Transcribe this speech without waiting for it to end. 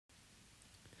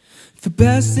The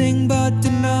best thing about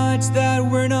the night's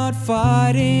that we're not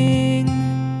fighting.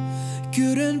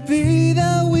 Couldn't be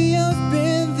that we have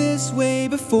been this way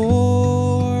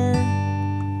before.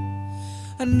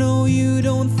 I know you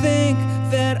don't think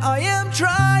that I am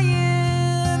trying.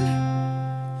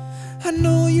 I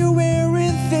know you're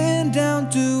wearing thin down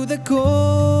to the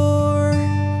core.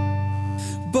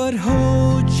 But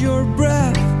hold your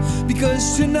breath,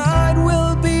 because tonight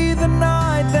will be the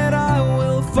night that I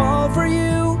will fall for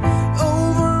you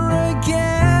over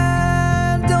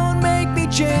again. Don't make me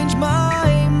change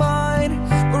my mind,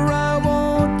 or I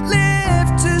won't live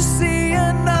to see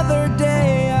another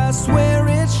day. I swear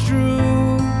it's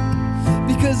true,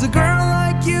 because a girl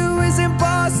like you is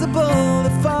impossible to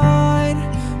find.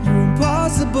 You're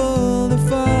impossible to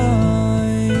find.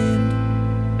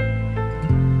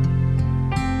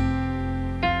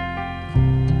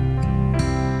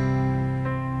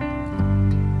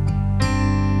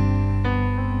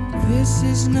 This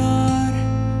is not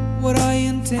what I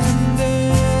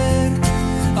intended.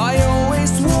 I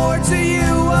always swore to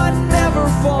you I'd never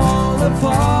fall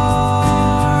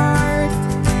apart.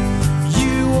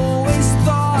 You always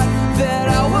thought that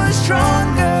I was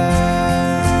stronger.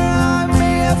 I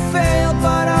may have failed,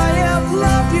 but I have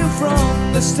loved you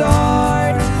from the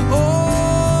start.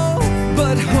 Oh,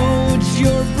 but hold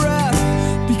your breath,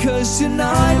 because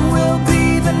tonight will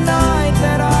be the night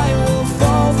that I will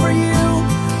fall for you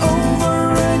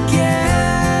over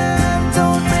again.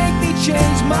 Don't make me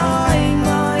change my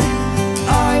mind.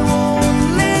 I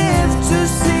won't live to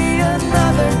see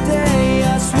another day.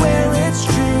 I swear it's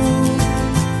true,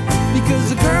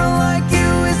 because a girl like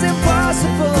you is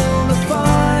impossible to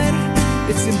find.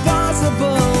 It's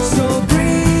impossible. So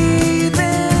breathe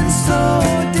in so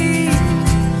deep,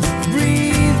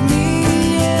 breathe me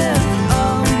in.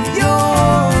 I'm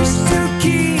yours to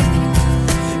keep,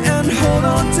 and hold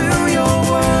on to your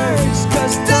words,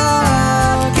 'cause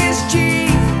talk is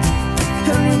cheap.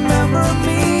 And remember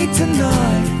me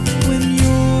tonight when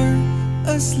you're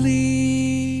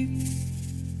asleep,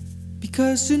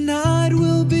 because tonight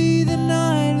will be the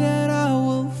night that I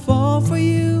will fall for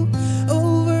you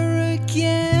over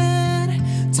again.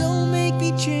 Don't make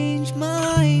me change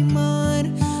my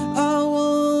mind. I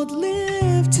won't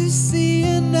live to see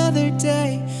another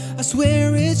day. I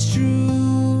swear it's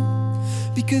true,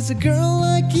 because a girl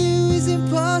like you is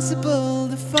impossible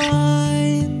to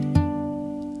find.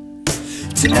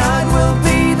 Tonight will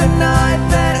be the night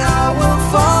that I will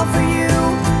fall for you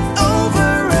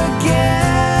over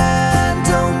again.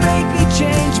 Don't make me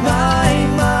change my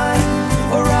mind,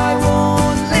 or I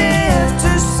won't live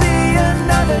to see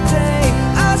another day.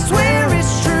 I swear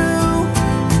it's true,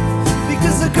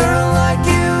 because a girl like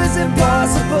you is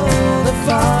impossible to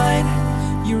find.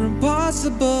 You're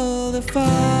impossible to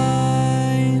find.